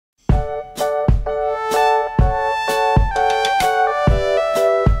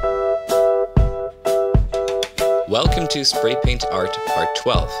Welcome to Spray Paint Art Part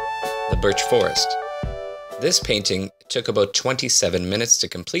 12, The Birch Forest. This painting took about 27 minutes to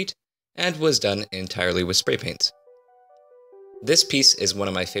complete and was done entirely with spray paints. This piece is one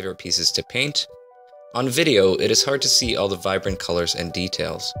of my favorite pieces to paint. On video, it is hard to see all the vibrant colors and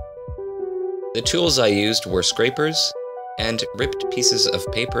details. The tools I used were scrapers and ripped pieces of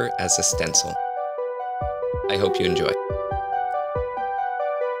paper as a stencil. I hope you enjoy.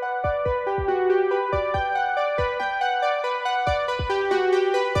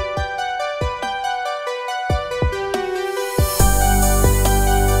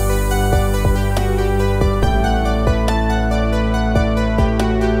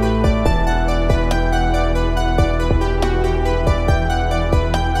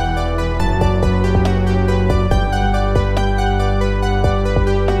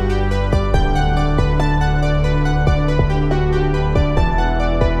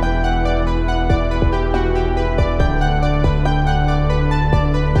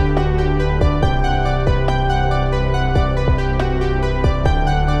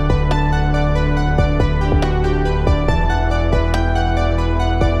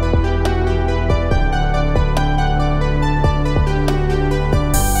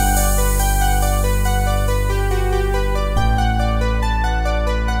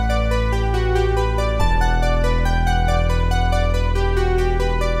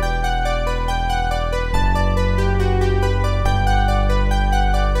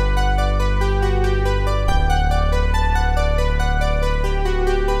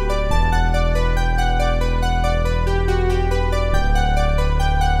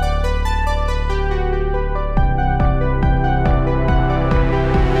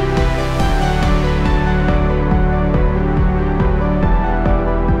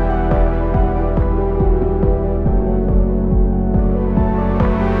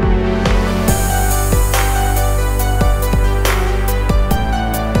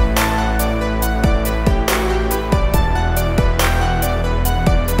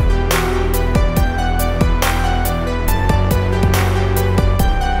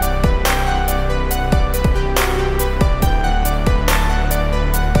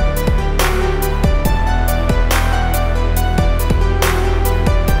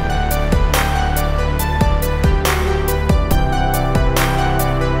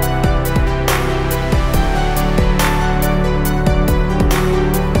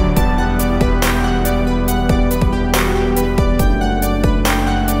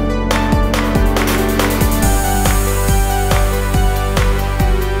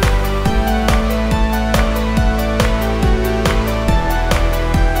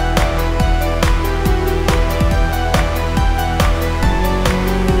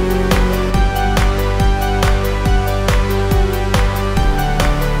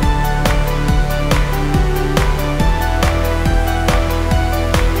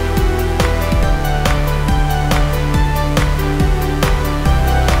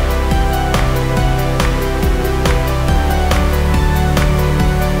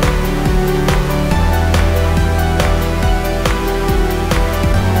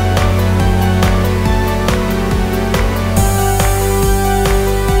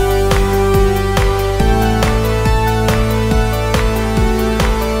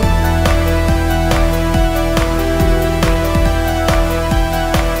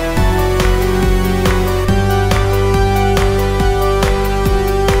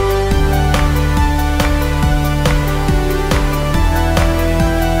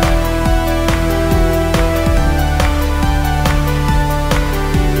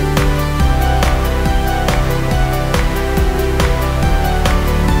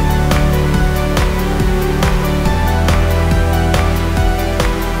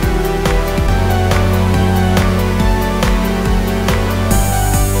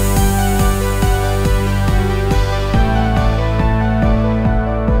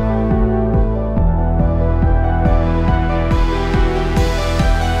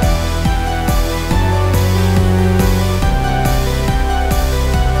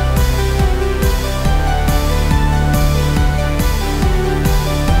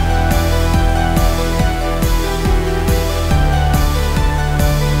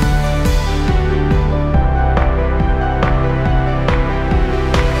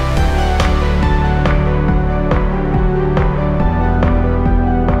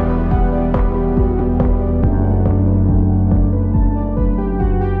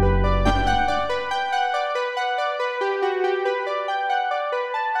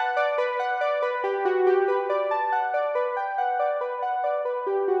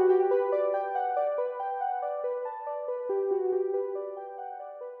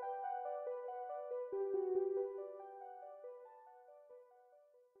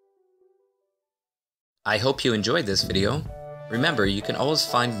 I hope you enjoyed this video. Remember, you can always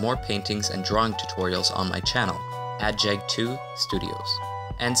find more paintings and drawing tutorials on my channel, AdJag2 Studios,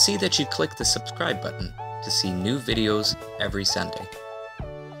 and see that you click the subscribe button to see new videos every Sunday.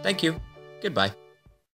 Thank you. Goodbye.